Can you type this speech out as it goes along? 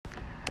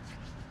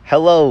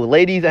Hello,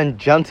 ladies and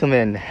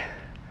gentlemen.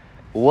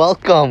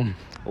 Welcome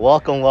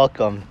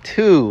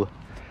to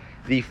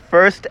the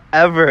first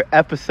ever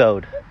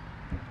episode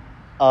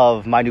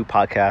of my new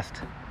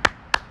podcast.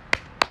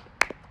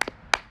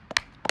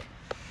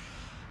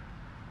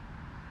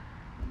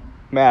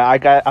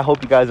 Man, I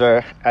hope you guys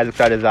are as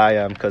excited as I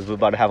am because we're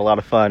about to have a lot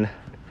of fun.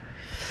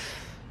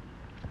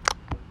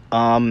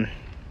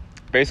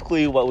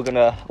 Basically, what's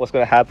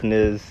gonna happen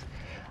is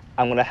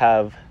I'm gonna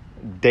have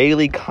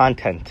daily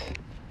content.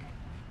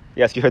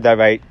 Yes, you heard that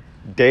right.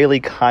 Daily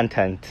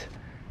content.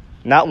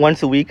 Not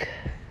once a week,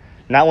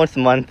 not once a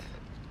month.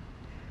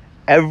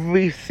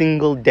 Every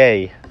single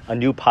day, a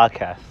new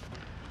podcast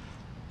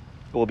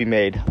will be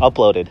made,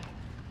 uploaded.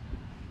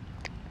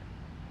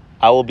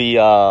 I will be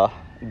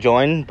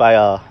joined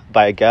by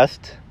a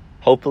guest,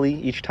 hopefully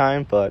each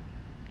time, but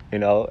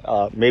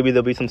maybe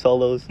there'll be some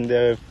solos in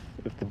there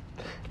if the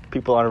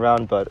people aren't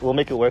around, but we'll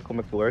make it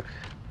work.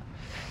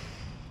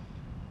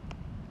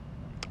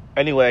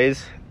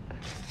 Anyways,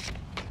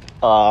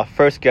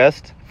 first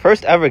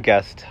ever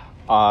guest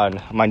on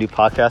my new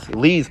podcast.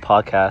 Lee's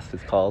podcast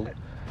is called.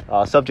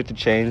 Subject to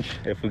change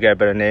if we get a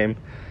better name.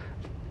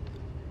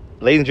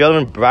 Ladies and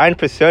gentlemen, Brian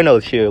Paserno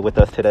is here with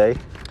us today.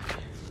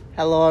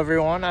 Hello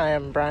everyone, I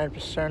am Brian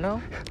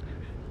Paserno.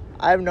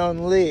 I've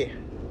known Lee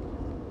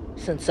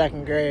since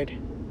second grade,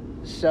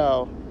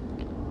 so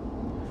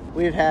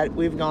we've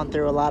gone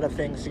through a lot of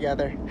things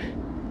together.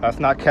 That's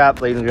not cap,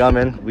 ladies and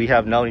gentlemen. We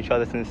have known each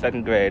other since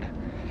second grade.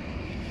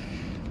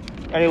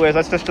 Anyways,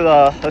 let's just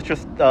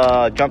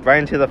jump right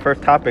into the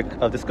first topic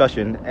of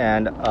discussion,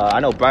 and I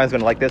know Brian's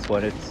gonna like this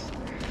one. It's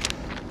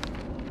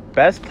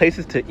best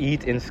places to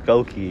eat in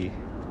Skokie.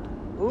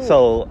 Ooh.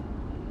 So,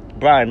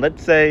 Brian,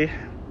 let's say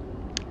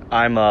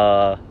I'm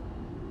a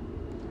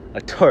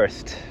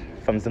tourist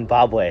from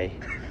Zimbabwe,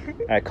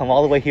 and I come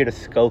all the way here to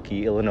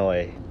Skokie,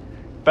 Illinois,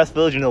 best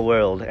village in the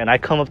world, and I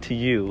come up to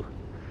you,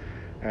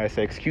 and I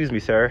say, "Excuse me,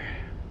 sir,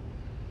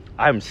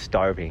 I'm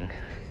starving.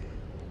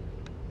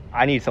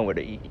 I need somewhere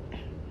to eat."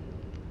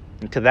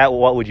 And to that,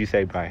 what would you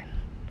say, Brian?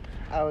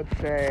 I would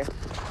say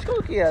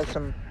Skokie has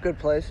some good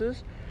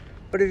places,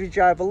 but if you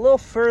drive a little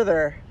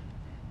further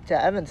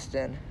to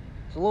Evanston,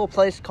 there's a little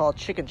place called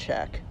Chicken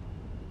Shack.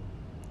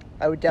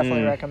 I would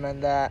definitely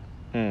recommend that.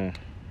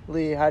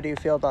 Lee, how do you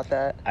feel about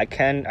that? I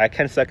can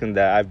second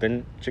that. I've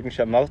been Chicken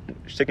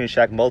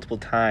Shack multiple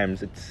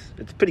times.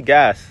 It's pretty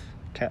gas.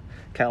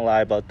 Can't lie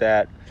about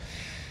that.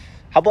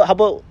 How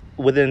about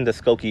within the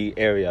Skokie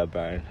area,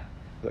 Brian?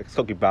 Like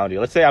Skokie boundary.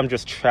 Let's say I'm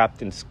just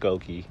trapped in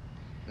Skokie.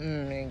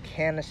 And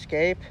can't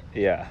escape?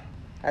 Yeah.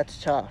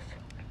 That's tough.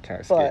 Can't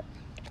escape. But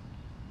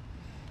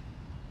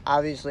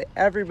obviously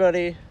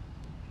everybody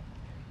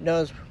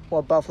knows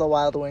what Buffalo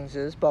Wild Wings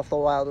is.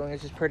 Buffalo Wild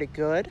Wings is pretty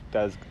good.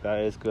 That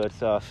is good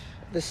stuff.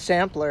 The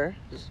sampler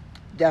is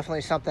definitely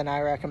something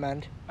I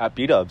recommend. At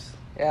B-Dubs.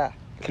 Yeah.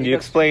 Can you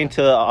explain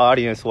to the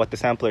audience what the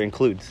sampler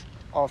includes?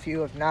 Oh, if you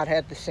have not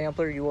had the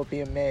sampler, you will be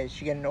amazed.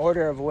 You get an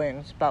order of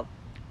wings, about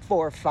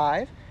 4 or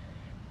 5.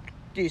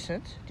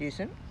 Decent.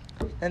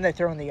 Then they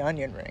throw in the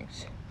onion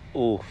rings.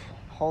 Oof.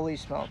 Holy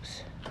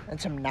smokes.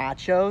 And some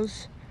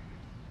nachos.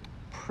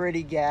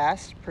 Pretty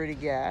gas.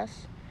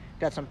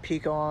 Got some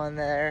pico on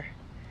there.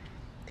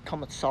 They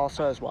come with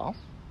salsa as well.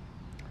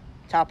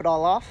 Top it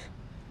all off,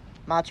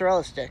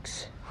 mozzarella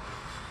sticks.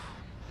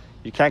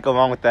 You can't go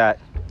wrong with that.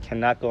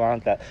 Cannot go wrong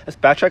with that. Let's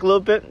backtrack a little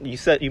bit.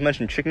 You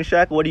mentioned Chicken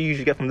Shack. What do you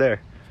usually get from there?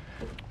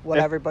 What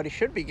everybody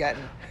should be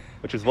getting.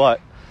 Which is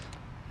what?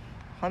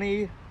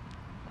 Honey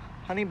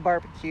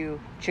barbecue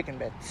chicken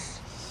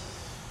bits.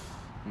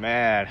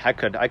 Man, I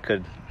could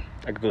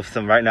go with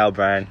some right now,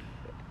 Brian.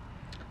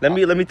 Let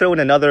me throw in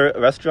another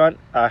restaurant.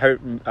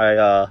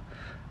 I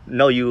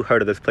know you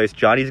heard of this place,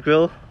 Johnny's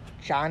Grill.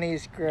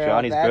 Johnny's Grill.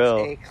 Johnny's That's Grill.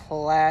 a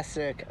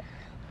classic.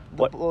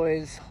 The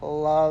boys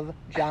love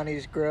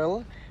Johnny's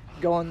Grill.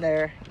 Going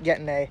there,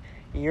 getting a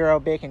Euro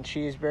bacon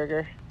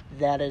cheeseburger.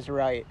 That is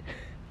right.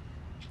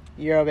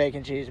 Euro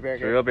bacon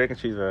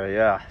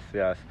cheeseburger.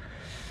 Yes.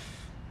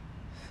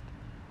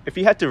 If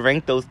you had to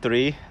rank those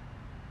 3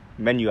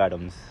 menu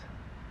items,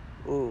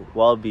 what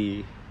would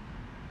be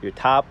your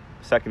top,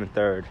 second, and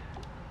third?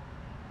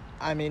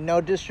 I mean,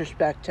 no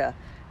disrespect to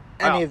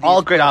any of these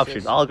all great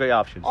places. options. All great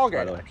options.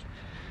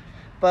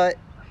 But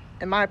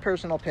in my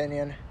personal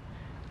opinion,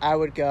 I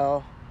would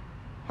go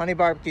honey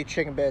barbecue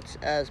chicken bits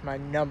as my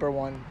number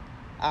 1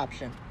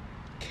 option.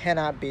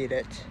 Cannot beat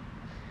it.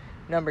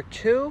 Number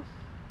 2,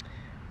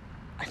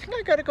 I think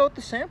I gotta go with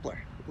the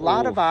sampler. A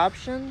lot of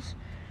options,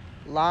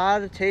 a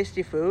lot of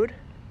tasty food,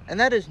 and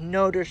that is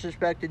no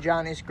disrespect to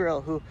Johnny's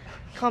Grill, who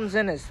comes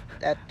in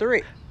at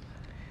 3.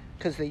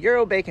 Because the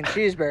Euro bacon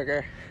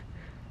cheeseburger.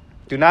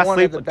 Do not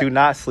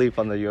sleep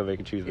on the Euro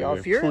bacon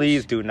cheeseburger.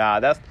 Please do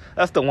not.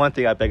 That's the one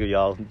thing I beg of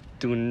y'all.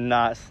 Do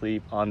not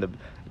sleep on the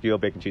Euro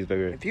bacon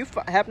cheeseburger. If you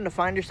happen to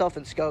find yourself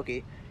in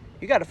Skokie,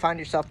 you got to find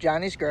yourself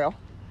Johnny's Grill,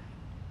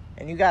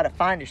 and you got to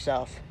find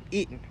yourself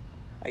eating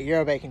a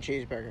Euro bacon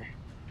cheeseburger.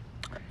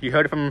 You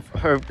heard it from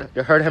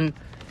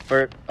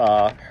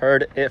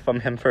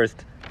him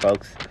first,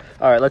 folks.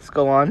 All right, let's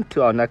go on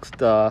to our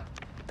next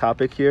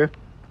topic here.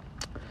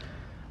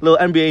 Little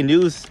NBA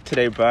news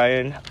today,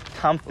 Brian.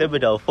 Tom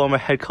Thibodeau, former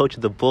head coach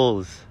of the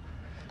Bulls,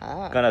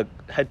 gonna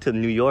head to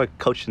New York,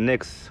 coach the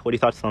Knicks. What are your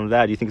thoughts on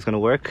that? Do you think it's gonna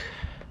work?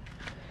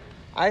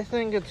 I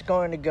think it's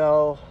going to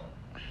go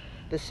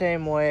the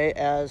same way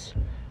as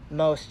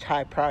most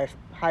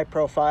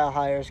high-profile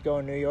hires go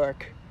in New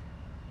York.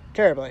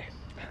 Terribly.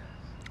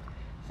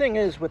 Thing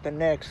is, with the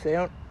Knicks, they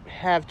don't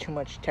have too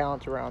much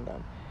talent around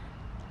them.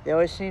 They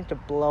always seem to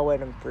blow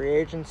it in free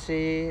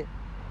agency,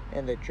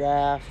 in the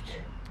draft.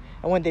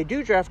 And when they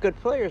do draft good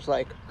players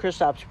like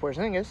Kristaps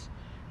Porzingis,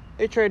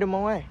 they trade them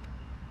away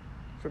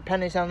for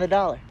pennies on the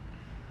dollar.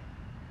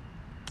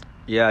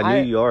 Yeah,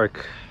 New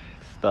York.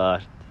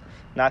 It's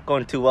not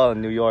going too well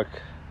in New York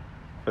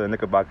for the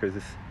Knickerbockers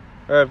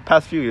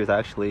past few years,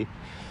 actually.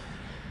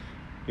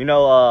 You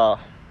know,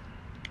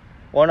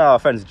 one of our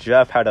friends,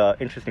 Jeff, had an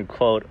interesting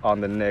quote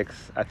on the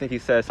Knicks. I think he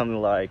said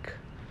something like,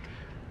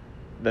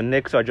 "The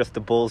Knicks are just the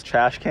Bulls'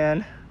 trash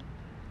can."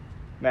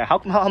 Man,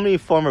 how many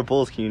former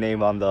Bulls can you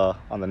name on the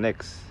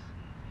Knicks?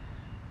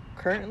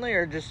 Currently,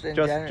 or just in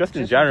just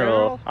in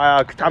general?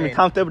 I mean,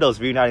 Tom Thibodeau's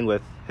reuniting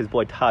with his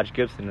boy Taj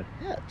Gibson.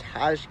 Yeah,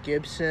 Taj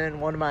Gibson,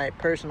 one of my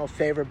personal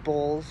favorite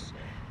Bulls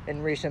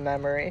in recent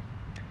memory.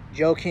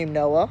 Joakim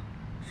Noah,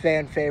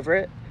 fan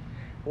favorite,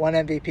 one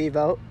MVP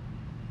vote,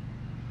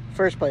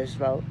 first place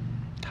vote.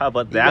 How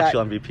about the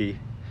actual MVP?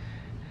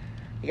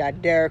 You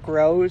got Derrick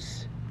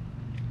Rose.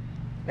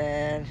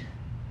 Man,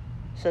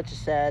 such a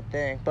sad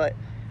thing, but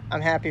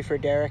I'm happy for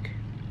Derrick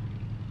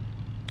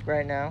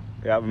right now.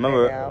 Yeah,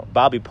 remember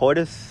Bobby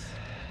Portis?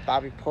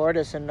 Bobby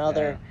Portis,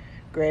 another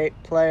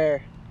great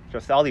player.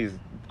 Just all these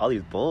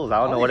Bulls. I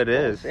don't know what it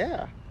is.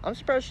 Yeah, I'm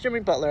surprised Jimmy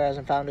Butler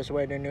hasn't found his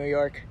way to New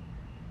York.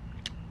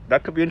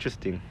 That could be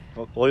interesting.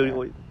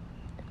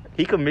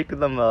 He could make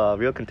them a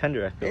real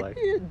contender, I feel like.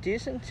 It'd be a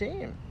decent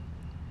team.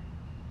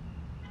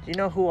 Do you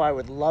know who I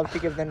would love to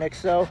give the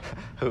Knicks, though?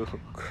 Who?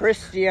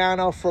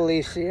 Cristiano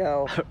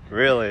Felicio.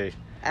 Really?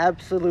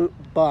 Absolute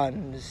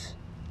buns.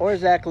 Or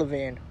Zach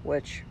LaVine,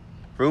 which...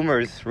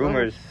 Rumors.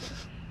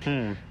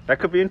 That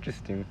could be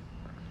interesting.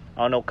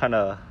 I don't know what kind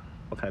of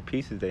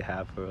pieces they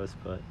have for us,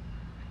 but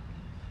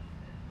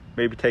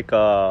maybe take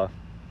little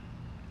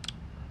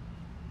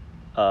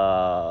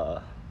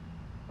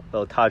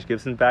Taj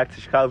Gibson back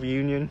to Chicago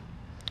Union.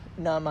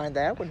 Would not mind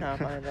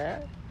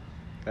that.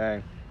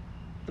 Dang.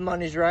 The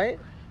money's right.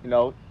 You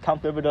know, Tom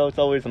Thibodeau, it's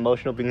always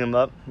emotional bringing him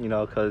up, you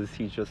know, because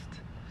he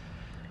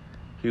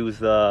was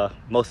the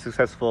most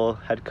successful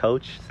head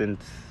coach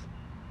since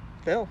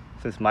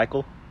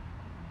Michael.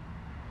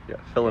 Yeah,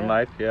 Phil and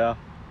Mike, yeah.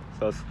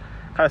 So it's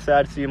kind of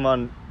sad to see him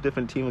on a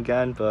different team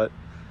again, but,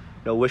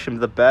 you know, wish him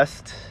the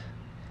best.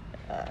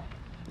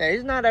 Yeah,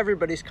 he's not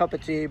everybody's cup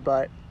of tea,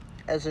 but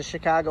as a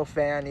Chicago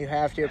fan, you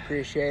have to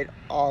appreciate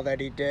all that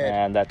he did.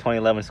 And that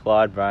 2011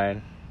 squad,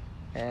 Brian.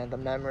 And the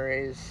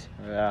memories.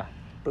 Yeah.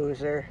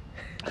 Boozer.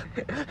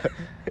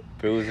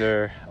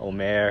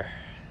 Omer.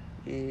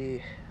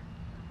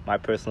 My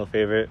personal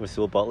favorite was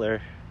Rasul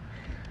Butler.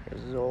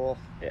 Rasul.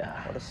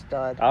 Yeah. What a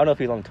stud. I don't know if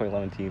he's on the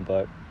 2011 team,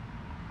 but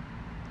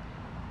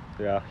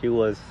yeah, he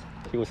was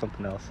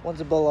something else. Once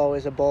a bull,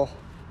 always a bull.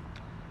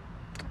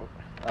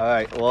 All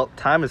right, well,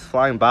 time is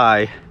flying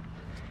by,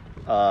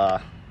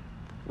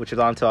 which is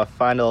on to our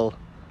final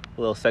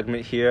little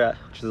segment here,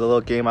 which is a little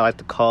game I like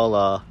to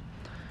call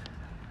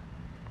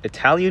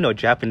Italian or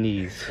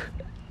Japanese.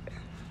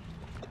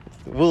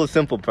 The rule is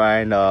simple,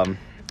 Brian. I'm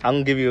going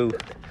to give you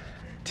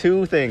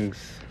two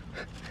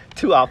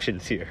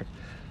options here.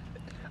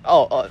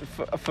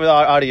 For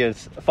our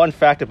audience, a fun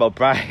fact about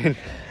Brian,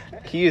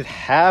 he is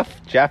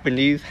half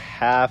Japanese,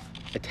 half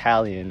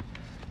Italian.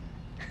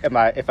 If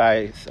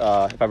I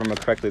remember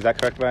correctly, is that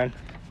correct, Brian?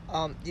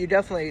 You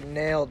definitely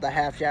nailed the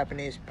half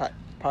Japanese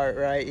part,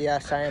 right?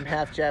 Yes, I am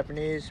half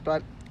Japanese,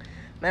 but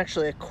I'm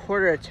actually a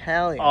quarter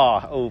Italian.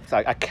 Oh, oops!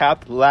 I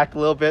capped lack a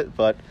little bit,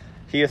 but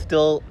he is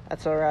still.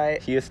 That's all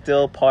right. He is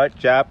still part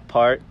Jap,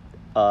 part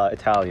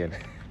Italian,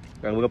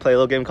 and we're gonna play a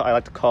little game I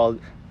like to call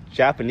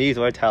Japanese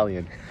or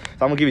Italian.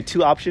 So I'm gonna give you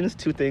two options,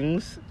 two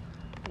things,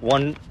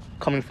 one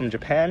coming from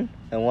Japan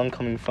and one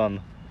coming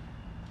from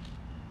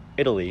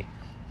Italy,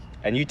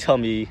 and you tell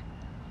me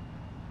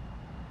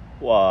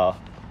who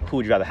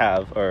would you rather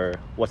have, or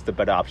what's the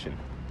better option.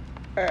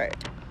 All right.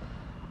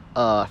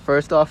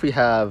 First off, we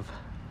have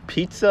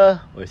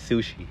pizza or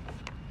sushi.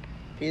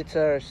 Pizza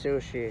or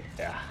sushi?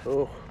 Yeah.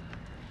 Ooh.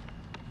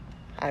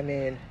 I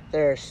mean,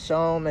 there are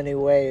so many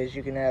ways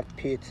you can have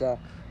pizza,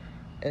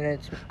 and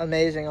it's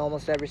amazing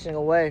almost every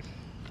single way.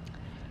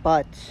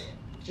 But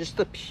just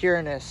the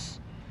pureness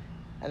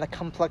and the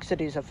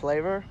complexities of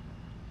flavor,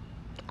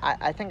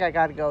 I think I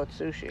gotta go with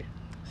sushi.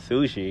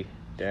 Sushi?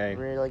 Dang.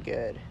 Really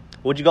good.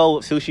 Would you go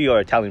with sushi or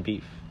Italian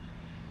beef?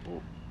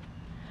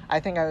 I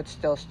think I would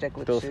still stick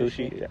with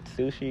sushi. Yeah,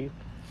 sushi.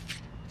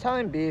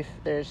 Italian beef,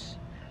 there's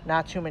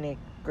not too many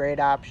great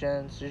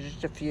options. There's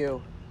just a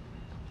few.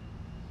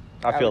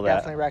 I feel would that.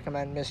 Definitely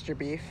recommend Mr.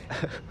 Beef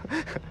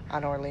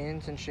on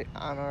Orleans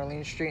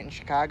Street in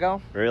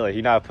Chicago. Really?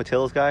 You're not a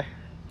Portillo's guy?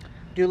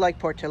 Do like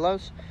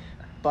Portillo's,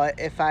 But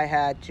if I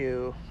had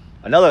to,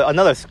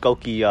 Another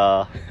Skokie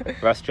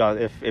restaurant,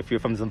 if you're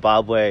from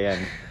Zimbabwe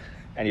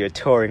and you're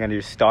touring and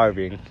you're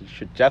starving, you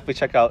should definitely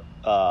check out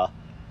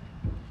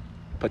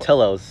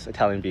Portillo's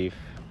Italian Beef.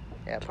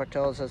 yeah,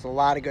 Portillo's has a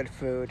lot of good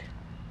food.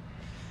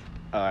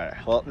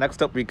 Alright, well,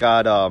 next up we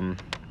got a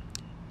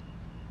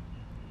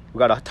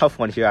tough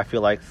one here. I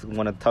feel like it's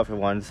one of the tougher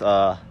ones.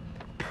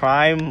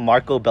 Prime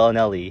Marco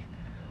Bellinelli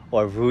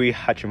or Rui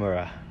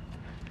Hachimura.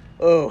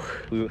 Oh,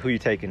 Who you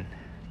taking?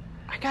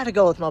 I gotta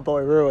go with my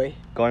boy Rui.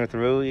 Going with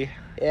Rui?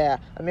 Yeah,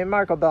 I mean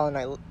Marco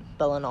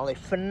Bellinelli,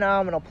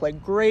 phenomenal play,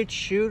 great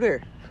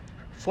shooter,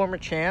 former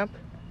champ.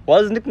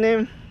 What was his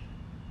nickname?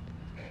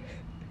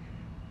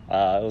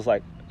 It was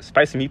like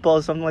Spicy Meatball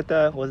or something like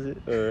that, was it?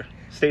 Or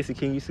Stacey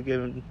King used to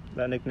give him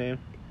that nickname.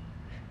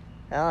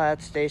 Oh,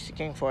 that's Stacey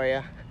King for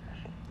you.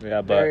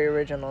 Yeah, but Very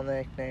original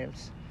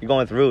nicknames. you're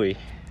going with Rui.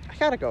 I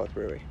gotta go with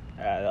Rui.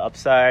 The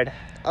upside.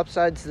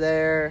 Upside's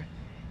there.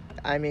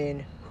 I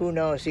mean, who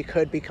knows? He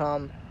could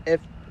become, if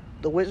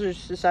the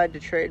Wizards decide to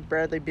trade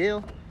Bradley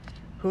Beal,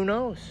 who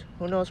knows?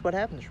 Who knows what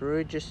happens?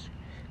 Rui just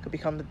could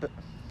become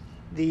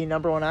the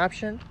number one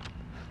option,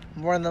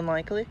 more than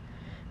likely,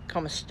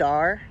 become a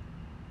star,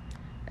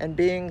 and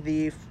being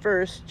the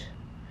first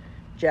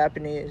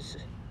Japanese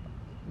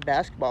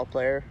basketball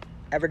player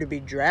ever to be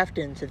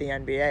drafted into the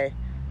NBA.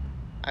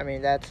 I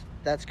mean,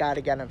 that's got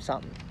to get him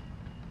something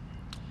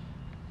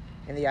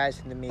in the eyes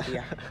of the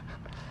media.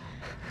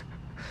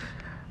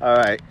 All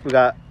right, we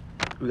got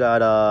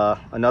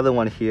another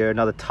one here,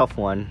 another tough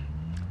one.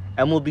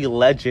 MLB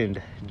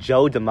legend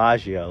Joe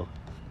DiMaggio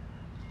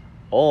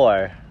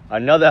or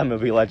another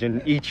MLB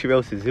legend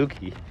Ichiro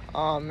Suzuki.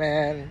 Oh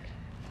man,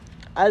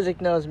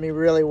 Isaac knows me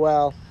really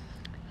well.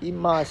 He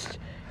must,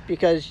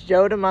 because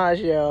Joe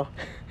DiMaggio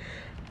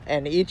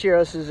and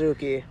Ichiro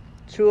Suzuki,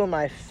 two of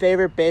my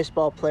favorite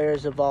baseball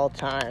players of all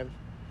time,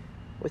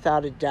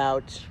 without a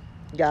doubt.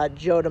 Got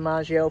Joe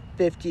DiMaggio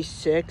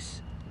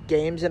 56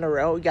 games in a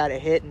row. He got a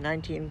hit in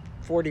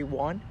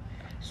 1941.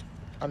 It's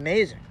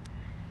amazing.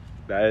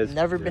 That is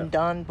Never been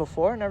done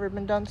before, never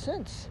been done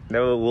since.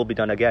 Never will be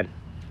done again.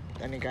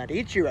 Then you got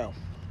Ichiro.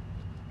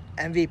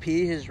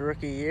 MVP his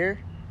rookie year.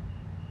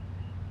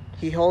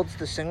 He holds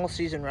the single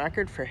season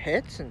record for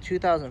hits in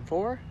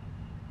 2004.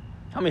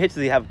 How many hits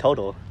does he have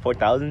total?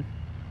 4,000?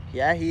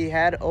 Yeah, he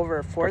had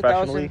over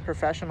 4,000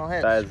 professional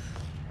hits. That is,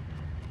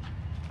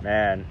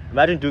 man,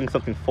 imagine doing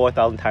something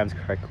 4,000 times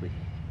correctly.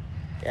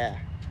 Yeah.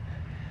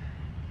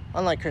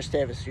 Unlike Chris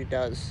Davis, who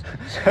does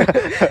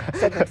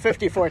something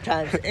 54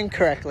 times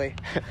incorrectly.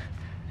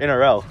 In a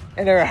row.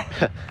 In a row.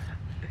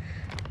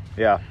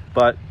 Yeah,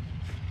 but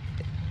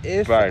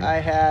If Brian, I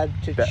had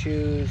to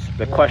choose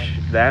the one,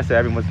 question, the answer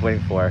everyone's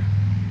waiting for,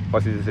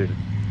 what's your decision?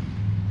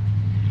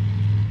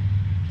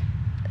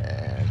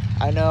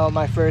 I know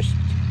my first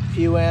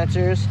few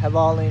answers have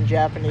all leaned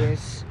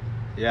Japanese.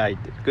 Yeah,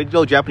 good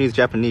old Japanese.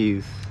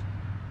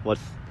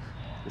 What's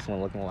this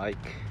one looking like?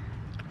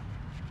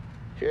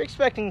 If you're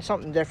expecting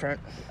something different,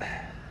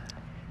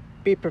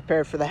 be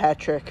prepared for the hat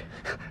trick.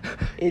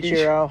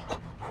 Ichiro.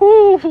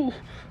 Whoo!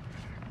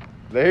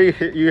 There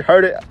you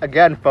heard it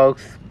again,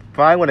 folks.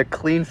 Brian went a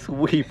clean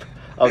sweep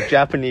of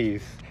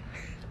Japanese.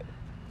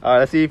 All right,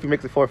 let's see if he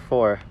makes it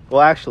 4-4.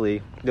 Well,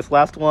 actually, this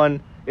last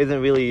one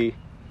isn't really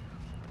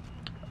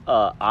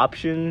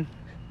option,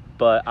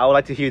 but I would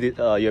like to hear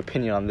your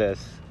opinion on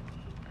this.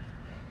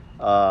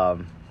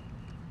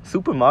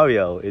 Super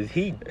Mario, is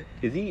he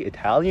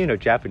Italian or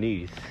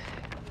Japanese?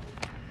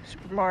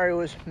 Super Mario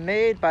was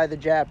made by the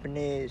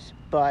Japanese,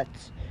 but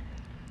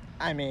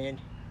I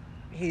mean,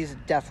 he's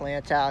definitely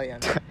Italian.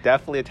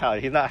 Definitely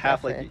Italian. He's not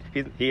half like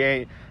he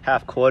ain't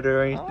half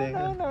quarter or anything.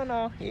 Oh,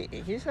 no.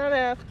 He's not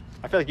half.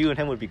 I feel like you and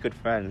him would be good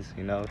friends,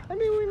 you know. I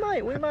mean, we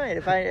might.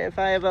 If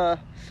I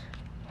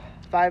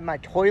have my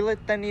toilet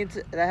that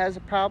has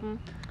a problem,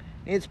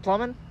 needs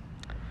plumbing,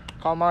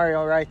 call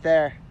Mario right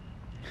there,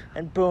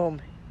 and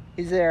boom,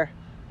 he's there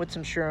with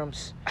some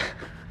shrooms.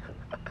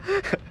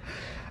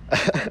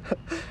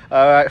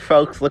 All right,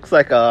 folks. Looks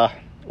like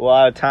we're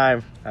out of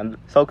time, and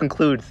so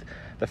concludes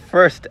the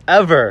first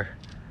ever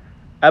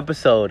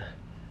episode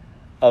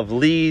of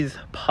Lee's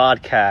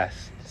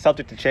podcast.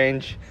 Subject to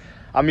change.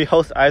 I'm your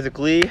host, Isaac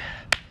Lee.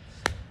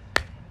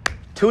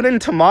 Tune in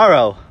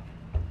tomorrow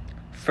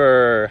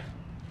for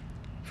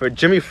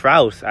Jimmy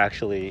Frouse.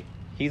 Actually,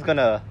 he's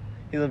gonna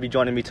be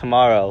joining me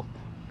tomorrow.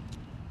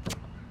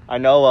 I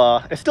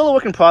know it's still a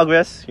work in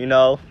progress. You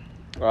know,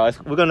 it's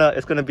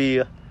gonna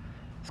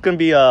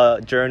be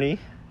a journey.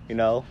 You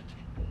know,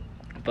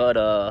 but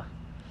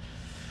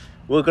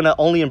we're gonna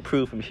only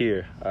improve from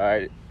here. All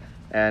right,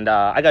 and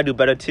I gotta do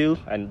better too.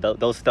 And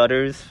those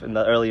stutters in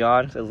the early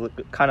on, I was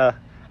kind of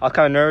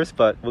nervous,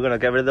 but we're gonna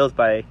get rid of those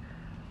by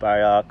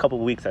a couple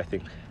of weeks, I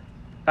think.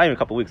 Not even a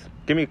couple of weeks.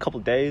 Give me a couple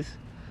of days.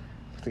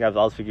 I think I've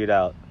all figured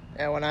out.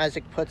 And when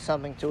Isaac puts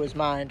something to his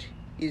mind,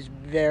 he's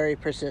very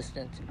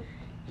persistent.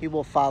 He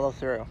will follow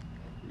through.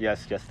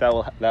 Yes, that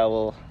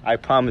will. I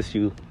promise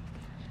you.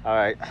 All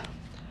right.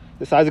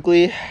 This is Isaac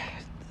Lee,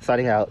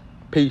 signing out.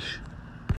 Peace.